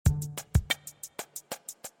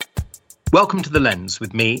Welcome to The Lens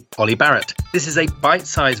with me, Ollie Barrett. This is a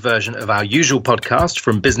bite-sized version of our usual podcast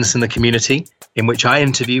from Business in the Community, in which I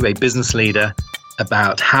interview a business leader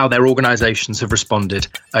about how their organisations have responded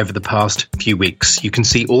over the past few weeks. You can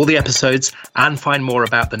see all the episodes and find more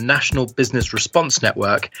about the National Business Response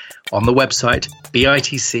Network on the website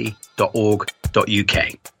bitesize.org.uk.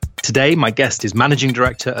 Today, my guest is Managing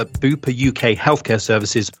Director at BUPA UK Healthcare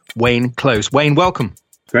Services, Wayne Close. Wayne, welcome.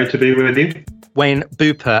 Great to be with you. Wayne,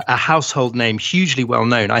 BUPA, a household name, hugely well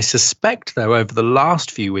known. I suspect, though, over the last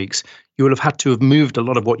few weeks, you will have had to have moved a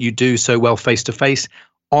lot of what you do so well face-to-face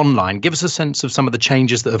online. Give us a sense of some of the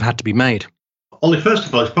changes that have had to be made. Ollie, first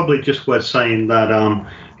of all, it's probably just worth saying that,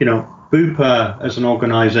 BUPA as an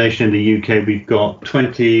organisation in the UK, we've got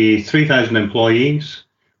 23,000 employees.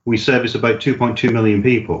 We service about 2.2 million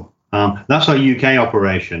people. That's our UK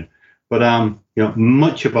operation. But,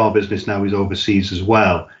 much of our business now is overseas as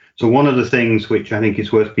well. So one of the things which I think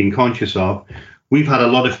is worth being conscious of, we've had a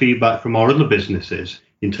lot of feedback from our other businesses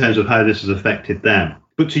in terms of how this has affected them.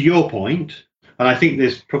 But to your point, and I think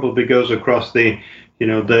this probably goes across the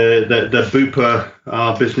BUPA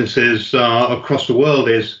businesses across the world,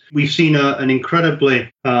 is we've seen an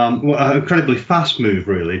incredibly fast move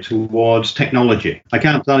really towards technology. I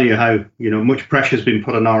can't tell you how much pressure has been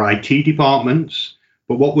put on our IT departments,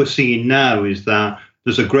 but what we're seeing now is that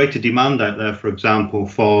there's a greater demand out there, for example,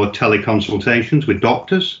 for teleconsultations with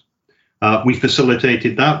doctors. We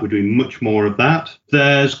facilitated that. We're doing much more of that.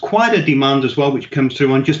 There's quite a demand as well, which comes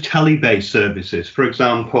through on just tele-based services. For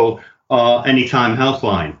example, our Anytime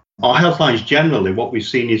Healthline. Our healthlines generally, what we've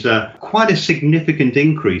seen is quite a significant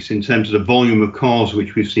increase in terms of the volume of calls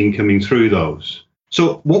which we've seen coming through those.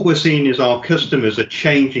 So what we're seeing is our customers are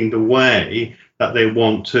changing the way that they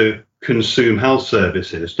want to consume health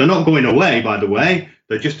services. They're not going away, by the way.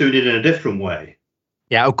 They're just doing it in a different way.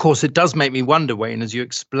 Yeah, of course, it does make me wonder, Wayne, as you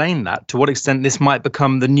explain that, to what extent this might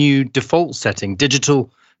become the new default setting,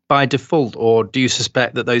 digital by default, or do you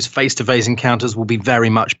suspect that those face-to-face encounters will be very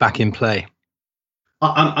much back in play?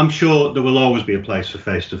 I'm sure there will always be a place for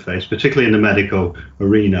face-to-face, particularly in the medical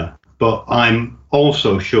arena. But I'm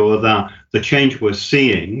also sure that the change we're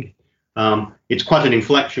seeing, it's quite an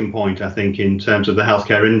inflection point, I think, in terms of the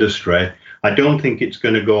healthcare industry. I don't think it's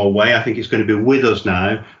going to go away. I think it's going to be with us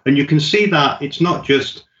now. And you can see that it's not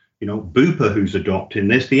just, BUPA who's adopting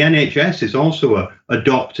this. The NHS is also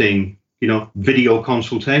adopting, video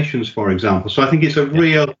consultations, for example. So I think it's a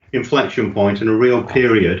real inflection point and a real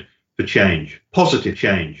period for change, positive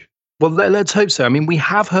change. Well, let's hope so. I mean, we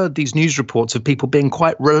have heard these news reports of people being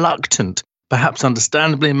quite reluctant, perhaps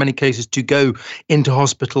understandably in many cases, to go into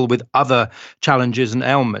hospital with other challenges and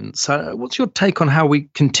ailments. What's your take on how we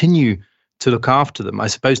continue to look after them? I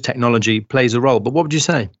suppose technology plays a role, but what would you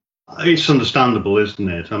say? It's understandable, isn't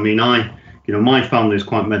it? I mean, my family is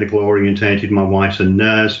quite medical orientated. My wife's a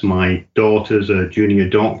nurse, my daughter's a junior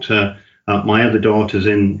doctor, my other daughter's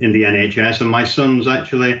in the NHS, and my son's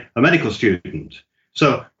actually a medical student.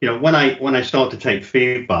 So, when I start to take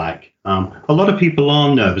feedback, a lot of people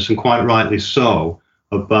are nervous, and quite rightly so,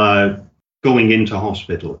 about going into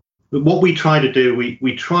hospital. But what we try to do,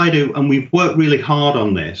 we try to, and we've worked really hard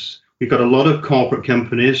on this. We've got a lot of corporate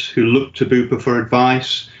companies who look to BUPA for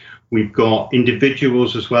advice. We've got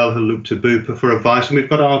individuals as well who look to BUPA for advice. And we've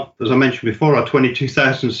got as I mentioned before, our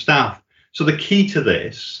 22,000 staff. So the key to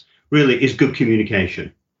this really is good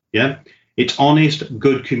communication. Yeah, it's honest,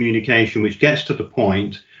 good communication, which gets to the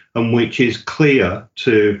point and which is clear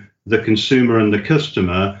to the consumer and the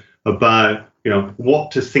customer about, what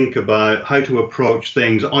to think about, how to approach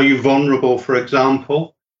things. Are you vulnerable, for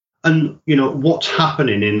example? And, what's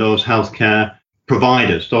happening in those healthcare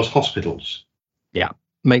providers, those hospitals. Yeah,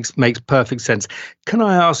 makes perfect sense. Can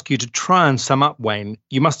I ask you to try and sum up, Wayne?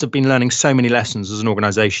 You must have been learning so many lessons as an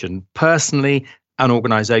organisation, personally and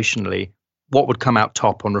organisationally. What would come out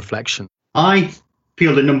top on reflection? I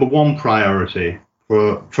feel the number one priority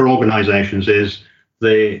for organisations is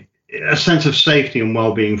a sense of safety and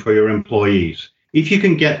well-being for your employees. If you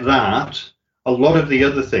can get that, a lot of the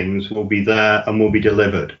other things will be there and will be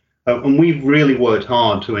delivered. And we've really worked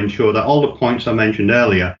hard to ensure that all the points I mentioned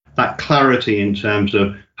earlier, that clarity in terms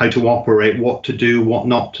of how to operate, what to do, what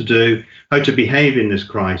not to do, how to behave in this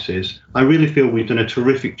crisis, I really feel we've done a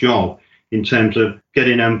terrific job in terms of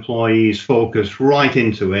getting employees focused right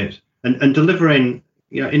into it and delivering,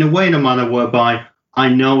 in a way, in a manner whereby I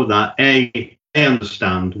know that A, they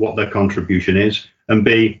understand what their contribution is, and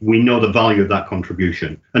B, we know the value of that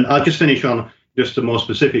contribution. And I'll just finish on just a more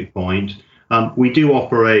specific point. We do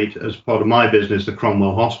operate as part of my business, the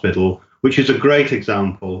Cromwell Hospital, which is a great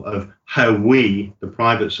example of how we, the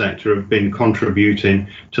private sector, have been contributing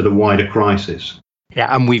to the wider crisis.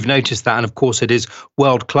 Yeah, and we've noticed that. And of course, it is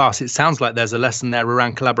world class. It sounds like there's a lesson there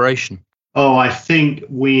around collaboration. Oh, I think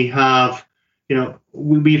we have,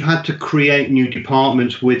 we've had to create new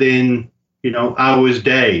departments within, hours,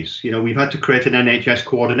 days. We've had to create an NHS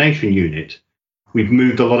coordination unit. We've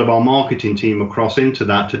moved a lot of our marketing team across into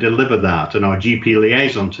that to deliver that, and our GP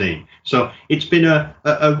liaison team. So it's been a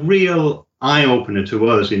real eye-opener to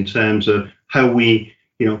us in terms of how we,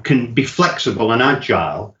 can be flexible and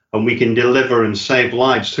agile, and we can deliver and save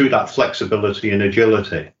lives through that flexibility and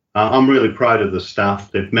agility. I'm really proud of the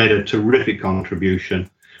staff. They've made a terrific contribution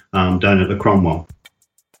down at the Cromwell.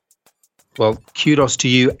 Well, kudos to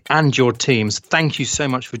you and your teams. Thank you so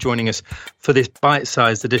much for joining us for this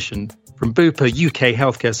bite-sized edition from BUPA UK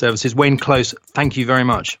Healthcare Services. Wayne Close, thank you very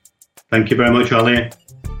much. Thank you very much, Ollie.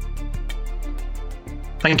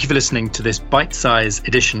 Thank you for listening to this bite-sized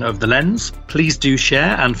edition of The Lens. Please do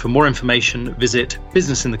share, and for more information, visit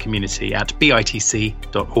Business in the Community at bitc.org.uk.